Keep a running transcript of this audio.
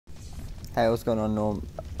Hey, what's going on,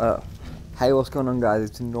 hey, what's going on, guys?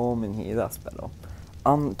 It's Norman here. That's better.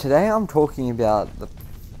 Today I'm talking about the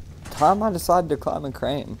time I decided to climb a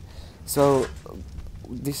crane. So,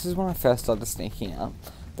 this is when I first started sneaking out.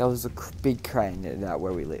 There was a big crane out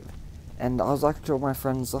where we live, and I was like to all my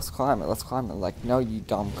friends, "Let's climb it, let's climb it." Like, "No, you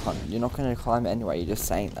dumb cunt. You're not gonna climb it anyway. You're just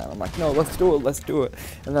saying that." I'm like, "No, let's do it, let's do it."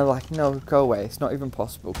 And they're like, "No, go away. It's not even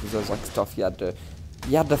possible because there's like stuff you had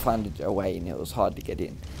to find a way, and it was hard to get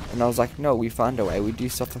in." And I was like, "No, we find a way. We do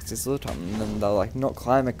stuff like this all the time." And then they're like, "Not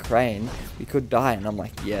climb a crane. We could die." And I'm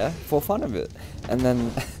like, "Yeah, for fun of it." And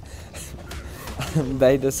then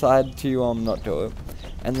they decide to not do it.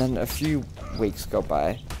 And then a few weeks go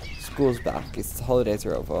by. School's back. The holidays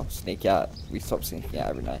are over. Sneak out. We stop sneaking out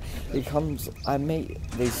every night. I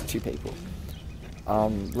meet these two people.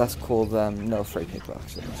 Let's call them, no, three people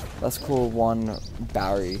actually. Let's call one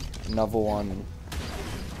Barry, another one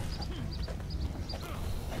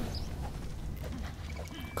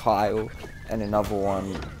Kyle, and another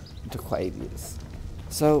one DeQuavius.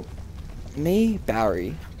 So, me,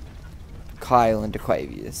 Barry, Kyle, and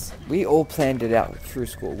DeQuavius, we all planned it out through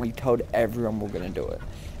school. We told everyone we're gonna do it.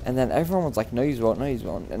 And then everyone was like, "No, you won't, no, you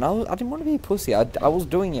won't." And I didn't want to be a pussy. I was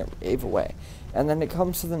doing it either way. And then it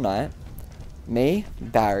comes to the night, me,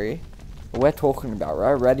 Barry, we're talking about,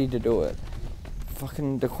 right, ready to do it.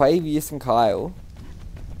 Fucking DeQuavius and Kyle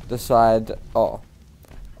decide, "Oh,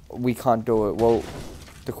 we can't do it." Well,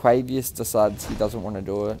 DeQuavius decides he doesn't want to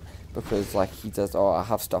do it because, like, he says, "Oh, I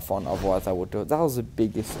have stuff on, otherwise I would do it." That was the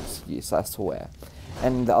biggest excuse, I swear.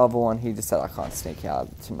 And the other one, he just said, "I can't sneak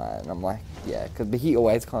out tonight." And I'm like, yeah, but he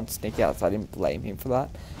always can't sneak out, so I didn't blame him for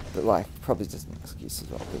that. But, like, probably just an excuse as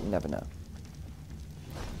well, but you never know.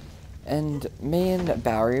 And me and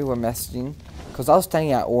Barry were messaging, because I was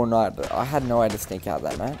staying out all night. I had no way to sneak out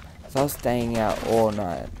that night, so I was staying out all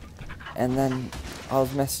night. And then I was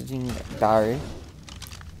messaging Barry,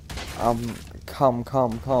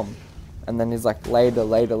 come. And then he's like,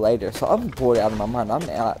 later. So I'm bored out of my mind. I'm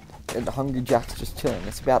out at Hungry Jack's just chilling.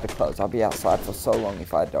 It's about to close. I'll be outside for so long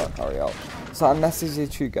if I don't hurry up. So I messaged the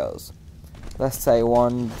two girls. Let's say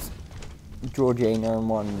one's Georgina and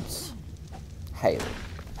one's Haley.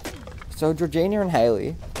 So Georgina and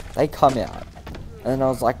Haley, they come out. And then I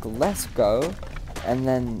was like, "Let's go." And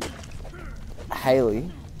then Haley,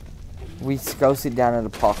 we go sit down at a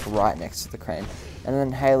park right next to the crane. And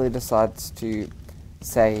then Haley decides to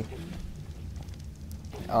say,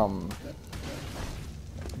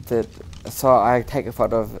 so I take a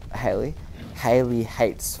photo of Haley. Haley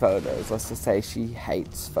hates photos. Let's just say she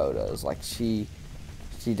hates photos. Like, she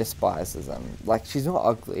despises them. Like, she's not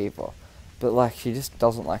ugly either, but, like, she just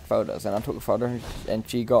doesn't like photos. And I took a photo, and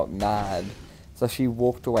she got mad. So she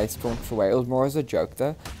walked away, stormed away. It was more as a joke,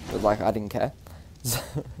 though, but, like, I didn't care.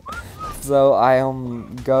 So I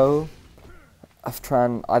go.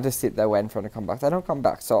 I just sit there waiting for them to come back. They don't come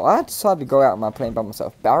back. So I decided to go out on my plane by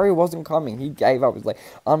myself. Barry wasn't coming. He gave up. He was like,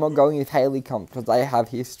 "I'm not going if Haley comes," because they have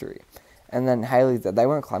history. And then Haley, they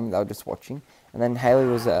weren't climbing. They were just watching. And then Haley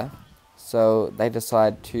was there. So they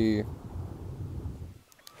decided to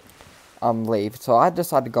leave. So I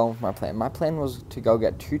decided to go on with my plan. My plan was to go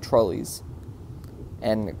get 2 trolleys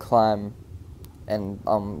and climb and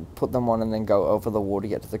put them on and then go over the wall to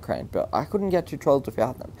get to the crane. But I couldn't get 2 trolleys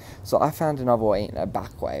without them. So I found another way in, a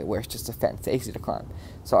back way, where it's just a fence, easy to climb.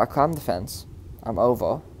 So I climbed the fence, I'm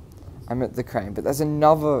over, I'm at the crane, but there's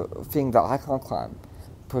another thing that I can't climb,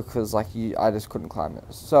 because, like, I just couldn't climb it.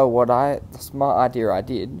 So the smart idea I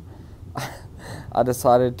did, I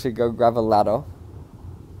decided to go grab a ladder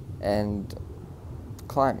and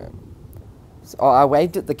climb it. So I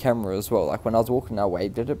waved at the camera as well. Like, when I was walking, I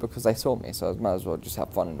waved at it because they saw me, so I might as well just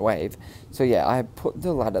have fun and wave. So yeah, I put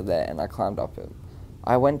the ladder there and I climbed up it.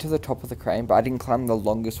 I went to the top of the crane, but I didn't climb the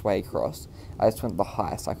longest way across. I just went the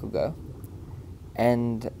highest I could go.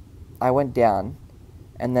 And I went down,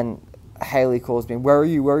 and then Haley calls me, "Where are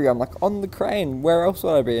you? Where are you?" I'm like, "On the crane. Where else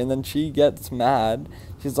would I be?" And then she gets mad.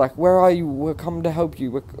 She's like, "Where are you? We're coming to help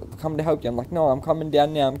you. We're coming to help you." I'm like, "No, I'm coming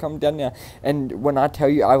down now. I'm coming down now." And when I tell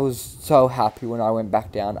you, I was so happy when I went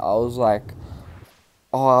back down. I was like,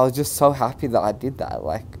 I was just so happy that I did that.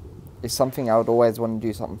 Like, it's something I would always want to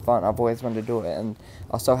do, something fun. I've always wanted to do it, and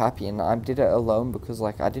I was so happy. And I did it alone because,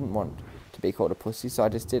 like, I didn't want to be called a pussy, so I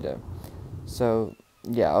just did it. So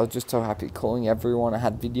yeah, I was just so happy, calling everyone. I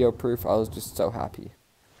had video proof. I was just so happy.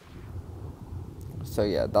 So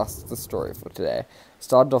yeah, that's the story for today.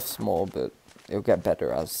 Started off small, but it'll get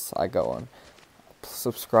better as I go on.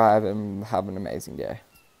 Subscribe and have an amazing day.